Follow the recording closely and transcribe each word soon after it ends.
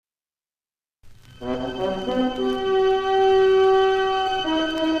I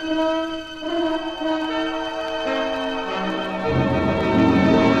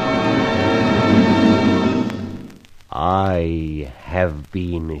have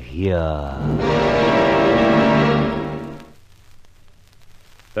been here.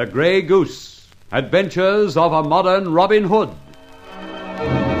 The Grey Goose, Adventures of a Modern Robin Hood.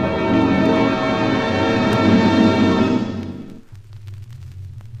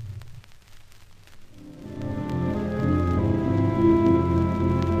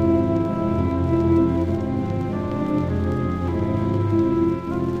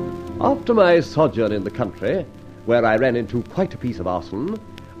 After my sojourn in the country, where I ran into quite a piece of arson,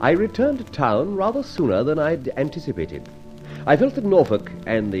 I returned to town rather sooner than I'd anticipated. I felt that Norfolk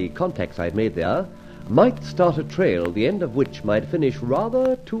and the contacts I'd made there might start a trail, the end of which might finish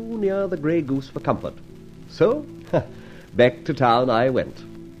rather too near the Grey Goose for comfort. So, back to town I went.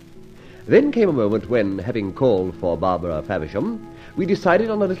 Then came a moment when, having called for Barbara Faversham, we decided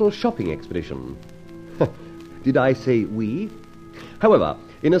on a little shopping expedition. Did I say we? However,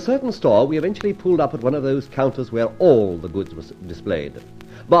 in a certain store, we eventually pulled up at one of those counters where all the goods were displayed.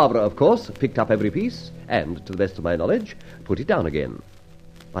 Barbara, of course, picked up every piece and, to the best of my knowledge, put it down again.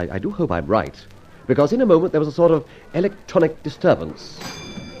 I do hope I'm right, because in a moment there was a sort of electronic disturbance.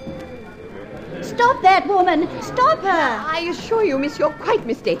 Stop that woman! Stop her! I assure you, miss, you're quite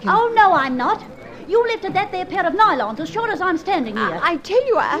mistaken. Oh, no, I'm not. You lifted that there pair of nylons as short as I'm standing here. I tell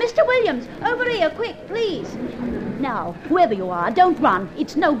you, Mr. Williams, over here, quick, please. Now, whoever you are, don't run.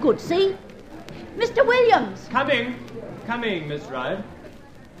 It's no good, see? Mr. Williams! Coming, Miss Wright.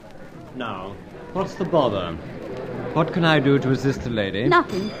 Now, what's the bother? What can I do to assist the lady?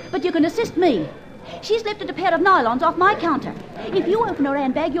 Nothing, but you can assist me. She's lifted a pair of nylons off my counter. If you open her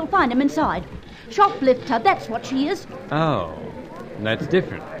handbag, you'll find them inside. Shoplifter, that's what she is. Oh, that's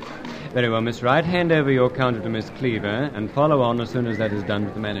different. Very well, Miss Wright. Hand over your counter to Miss Cleaver and follow on as soon as that is done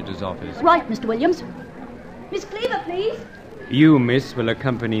to the manager's office. Right, Mr. Williams. Miss Cleaver, please. You, miss, will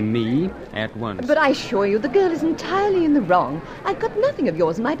accompany me at once. But I assure you, the girl is entirely in the wrong. I've got nothing of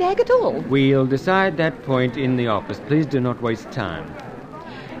yours in my bag at all. We'll decide that point in the office. Please do not waste time.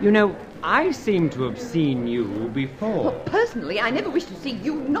 You know, I seem to have seen you before. Well, personally, I never wish to see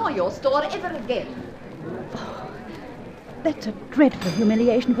you nor your store ever again. Oh, that's a dreadful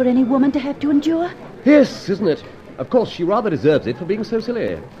humiliation for any woman to have to endure. Yes, isn't it? Of course, she rather deserves it for being so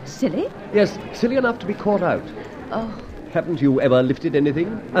silly. Silly? Yes, silly enough to be caught out. Oh. Haven't you ever lifted anything?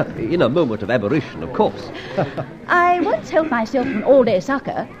 In a moment of aberration, of course. I once helped myself to an all-day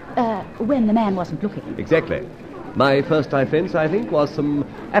sucker, when the man wasn't looking. Exactly. My first offence, I think, was some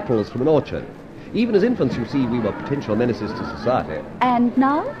apples from an orchard. Even as infants, you see, we were potential menaces to society. And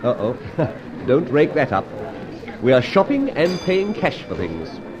now? Uh-oh. Don't rake that up. We are shopping and paying cash for things.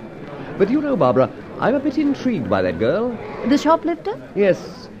 But you know, Barbara, I'm a bit intrigued by that girl. The shoplifter?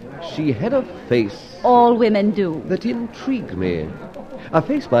 Yes. She had a face... All women do. ...that intrigued me. A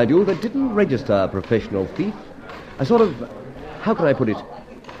face, mind you, that didn't register a professional thief. A sort of... how can I put it?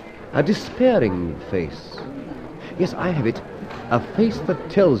 A despairing face. Yes, I have it. A face that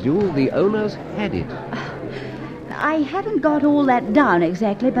tells you the owners had it. I haven't got all that down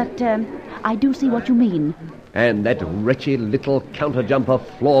exactly, but I do see what you mean. And that wretched little counter-jumper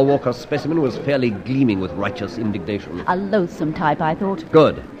floor-walker specimen was fairly gleaming with righteous indignation. A loathsome type, I thought.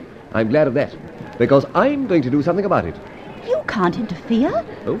 Good. I'm glad of that, because I'm going to do something about it. You can't interfere.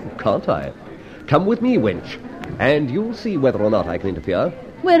 Oh, can't I? Come with me, wench, and you'll see whether or not I can interfere.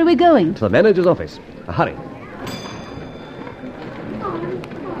 Where are we going? To the manager's office. Hurry.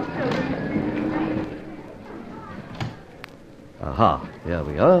 Aha, here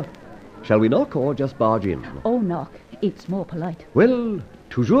we are. Shall we knock or just barge in? Oh, knock. It's more polite. Well,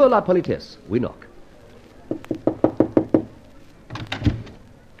 toujours la politesse. We knock.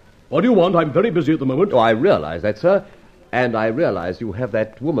 What do you want? I'm very busy at the moment. Oh, I realize that, sir. And I realize you have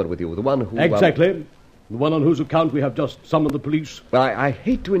that woman with you, the one who... Exactly. The one on whose account we have just summoned the police. Well, I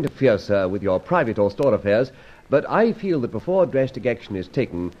hate to interfere, sir, with your private or store affairs, but I feel that before drastic action is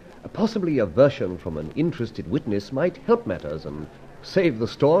taken, possibly a version from an interested witness might help matters and save the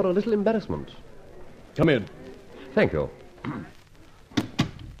store a little embarrassment. Come in. Thank you.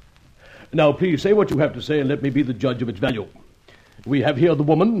 Now, please say what you have to say and let me be the judge of its value. We have here the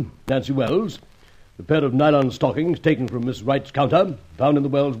woman, Nancy Wells, the pair of nylon stockings taken from Miss Wright's counter, found in the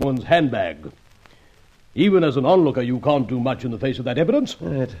Wells woman's handbag. Even as an onlooker, you can't do much in the face of that evidence.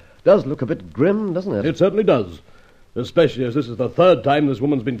 It does look a bit grim, doesn't it? It certainly does, especially as this is the third time this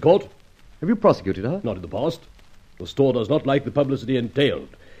woman's been caught. Have you prosecuted her? Not in the past. The store does not like the publicity entailed.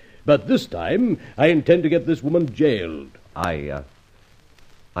 But this time, I intend to get this woman jailed. I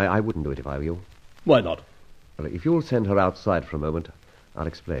wouldn't do it if I were you. Why not? Well, if you'll send her outside for a moment, I'll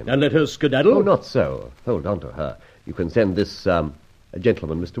explain. And let her skedaddle? Oh, not so. Hold on to her. You can send this,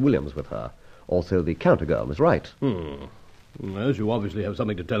 gentleman, Mr. Williams, with her. Also the counter girl, Miss Wright. Yes, you obviously have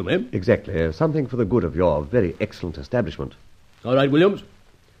something to tell me. Exactly. Something for the good of your very excellent establishment. All right, Williams.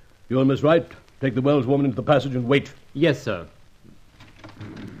 You and Miss Wright take the Wells woman into the passage and wait. Yes, sir.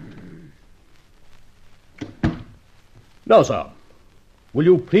 Now, sir, will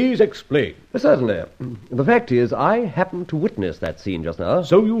you please explain? Certainly. The fact is, I happened to witness that scene just now.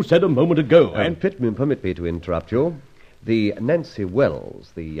 So you said a moment ago. And permit me to interrupt you. The Nancy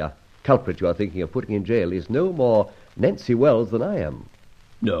Wells, the culprit you are thinking of putting in jail, is no more Nancy Wells than I am.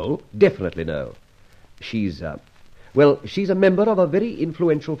 No. Definitely no. She's a member of a very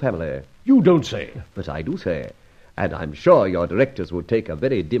influential family. You don't say. But I do say. And I'm sure your directors would take a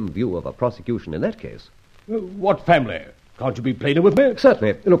very dim view of a prosecution in that case. What family? Can't you be plainer with me?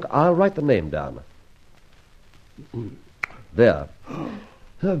 Certainly. Look, I'll write the name down. There.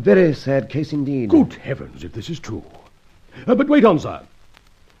 A very sad case indeed. Good heavens, if this is true. But wait on, sir.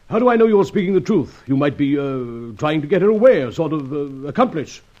 How do I know you're speaking the truth? You might be trying to get her away, a sort of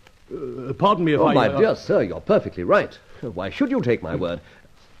accomplice. Pardon me if my dear sir, you're perfectly right. Why should you take my word?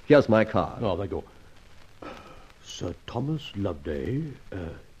 Here's my card. Oh, thank you. Sir Thomas Loveday,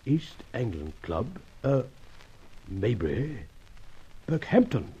 East Anglia Club, Maybury,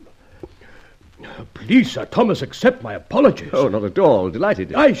 Berkhampton. Please, Sir Thomas, accept my apologies. Oh, not at all.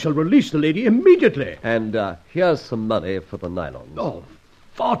 Delighted. I shall release the lady immediately. And here's some money for the nylons. Oh,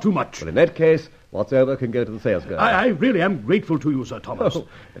 far too much. Well, in that case, what's over can go to the sales girl. I really am grateful to you, Sir Thomas. Oh,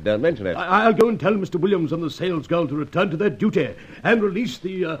 don't mention it. I'll go and tell Mr. Williams and the sales girl to return to their duty and release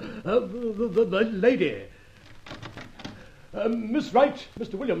the lady. Miss Wright,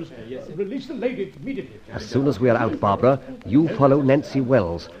 Mr. Williams, release the lady immediately. As soon as we are out, Barbara, you follow Nancy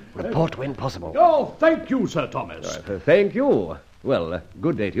Wells. Report when possible. Oh, thank you, Sir Thomas. Thank you. Well,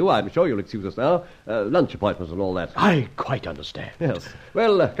 good day to you. I'm sure you'll excuse us now. Lunch appointments and all that. I quite understand. Yes.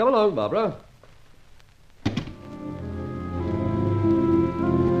 Well, come along, Barbara.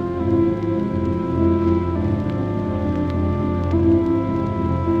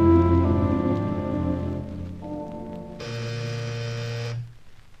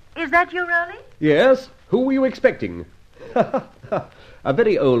 Is that you, Rowley? Yes? Who were you expecting? A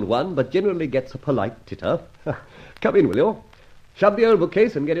very old one, but generally gets a polite titter. Come in, will you? Shove the old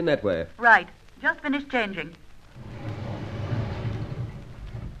bookcase and get in that way. Right. Just finished changing.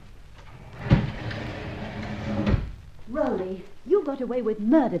 Rowley, you got away with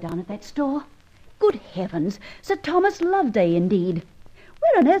murder down at that store. Good heavens, Sir Thomas Loveday, indeed.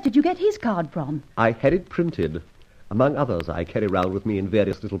 Where on earth did you get his card from? I had it printed. Among others, I carry round with me in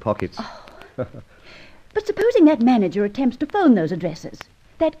various little pockets. Oh. But supposing that manager attempts to phone those addresses,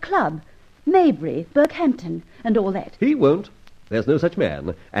 that club, Maybury, Berkhampton, and all that. He won't. There's no such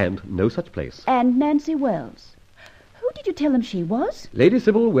man, and no such place. And Nancy Wells. Who did you tell them she was? Lady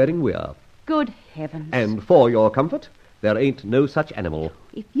Sybil wearing weir. Good heavens. And for your comfort, there ain't no such animal.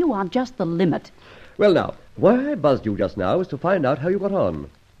 If you aren't just the limit. Well, now, why I buzzed you just now was to find out how you got on.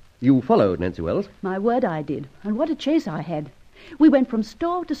 You followed Nancy Wells? My word, I did. And what a chase I had. We went from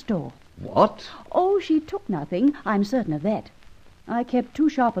store to store. What? Oh, she took nothing. I'm certain of that. I kept too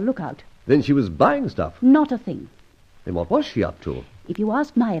sharp a lookout. Then she was buying stuff? Not a thing. Then what was she up to? If you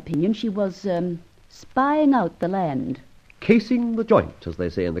ask my opinion, she was, spying out the land. Casing the joint, as they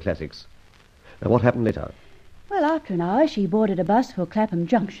say in the classics. Now, what happened later? Well, after an hour, she boarded a bus for Clapham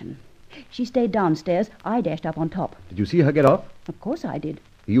Junction. She stayed downstairs. I dashed up on top. Did you see her get off? Of course I did.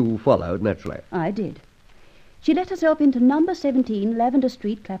 You followed, naturally. I did. She let herself into number 17, Lavender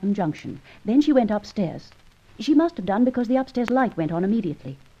Street, Clapham Junction. Then she went upstairs. She must have done because the upstairs light went on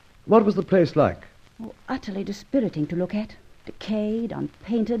immediately. What was the place like? Oh, utterly dispiriting to look at. Decayed,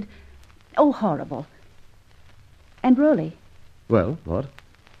 unpainted. Oh, horrible. And Rowley, Well, what?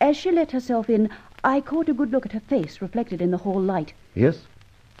 as she let herself in, I caught a good look at her face reflected in the hall light. Yes?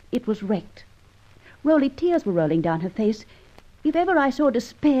 It was wrecked. Rowley, tears were rolling down her face. If ever I saw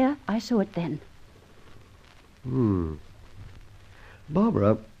despair, I saw it then.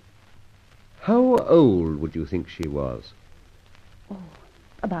 Barbara, how old would you think she was? Oh,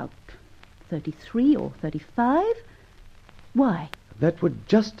 about 33 or 35. Why? That would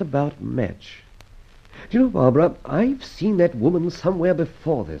just about match. Do you know, Barbara, I've seen that woman somewhere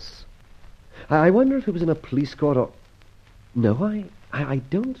before this. I wonder if it was in a police court or... No, I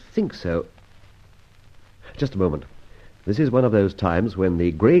don't think so. Just a moment. This is one of those times when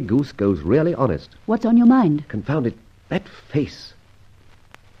the grey goose goes really honest. What's on your mind? Confound it, that face.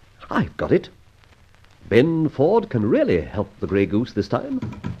 I've got it. Ben Ford can really help the grey goose this time.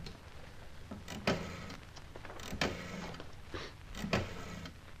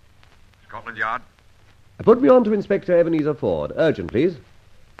 Yard. Put me on to Inspector Ebenezer Ford. Urgent, please.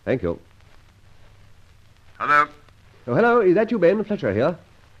 Thank you. Hello. Oh, hello. Is that you, Ben? Fletcher here.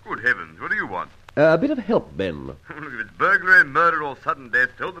 Good heavens, what do you want? A bit of help, Ben. Look, if it's burglary, murder, or sudden death,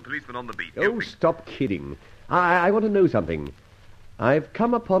 tell the policeman on the beat. Oh, stop kidding. I want to know something. I've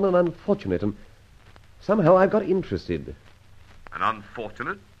come upon an unfortunate, and somehow I've got interested. An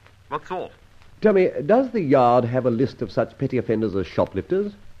unfortunate? What sort? Tell me, does the Yard have a list of such petty offenders as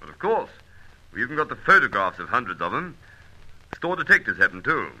shoplifters? Well, of course. We've even got the photographs of hundreds of them. Store detectives have them,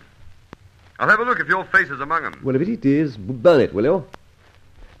 too. I'll have a look if your face is among them. Well, if it is, burn it, will you?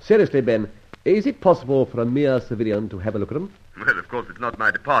 Seriously, Ben, is it possible for a mere civilian to have a look at them? Well, of course, it's not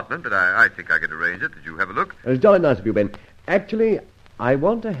my department, but I think I could arrange it. Did you have a look? It's jolly nice of you, Ben. Actually, I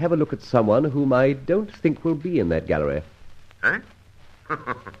want to have a look at someone whom I don't think will be in that gallery. Eh?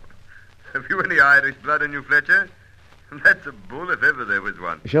 Have you any Irish blood in you, Fletcher? That's a bull if ever there was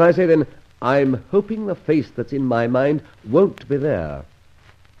one. Shall I say, then, I'm hoping the face that's in my mind won't be there.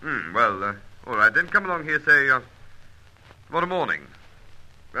 Well, all right, then come along here, say, tomorrow morning.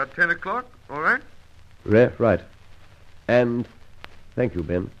 About 10 o'clock, all right? Right. And thank you,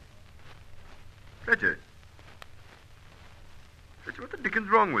 Ben. Fletcher, what the dickens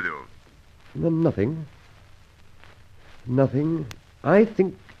wrong with you? Nothing. I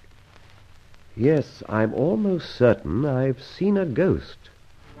think... Yes, I'm almost certain I've seen a ghost.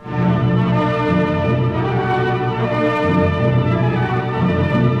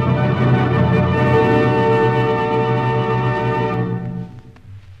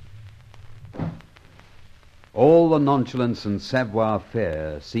 All the nonchalance and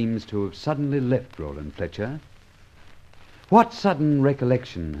savoir-faire seems to have suddenly left Roland Fletcher. What sudden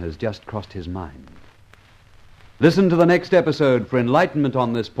recollection has just crossed his mind? Listen to the next episode for enlightenment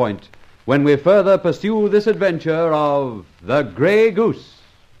on this point when we further pursue this adventure of the Grey Goose.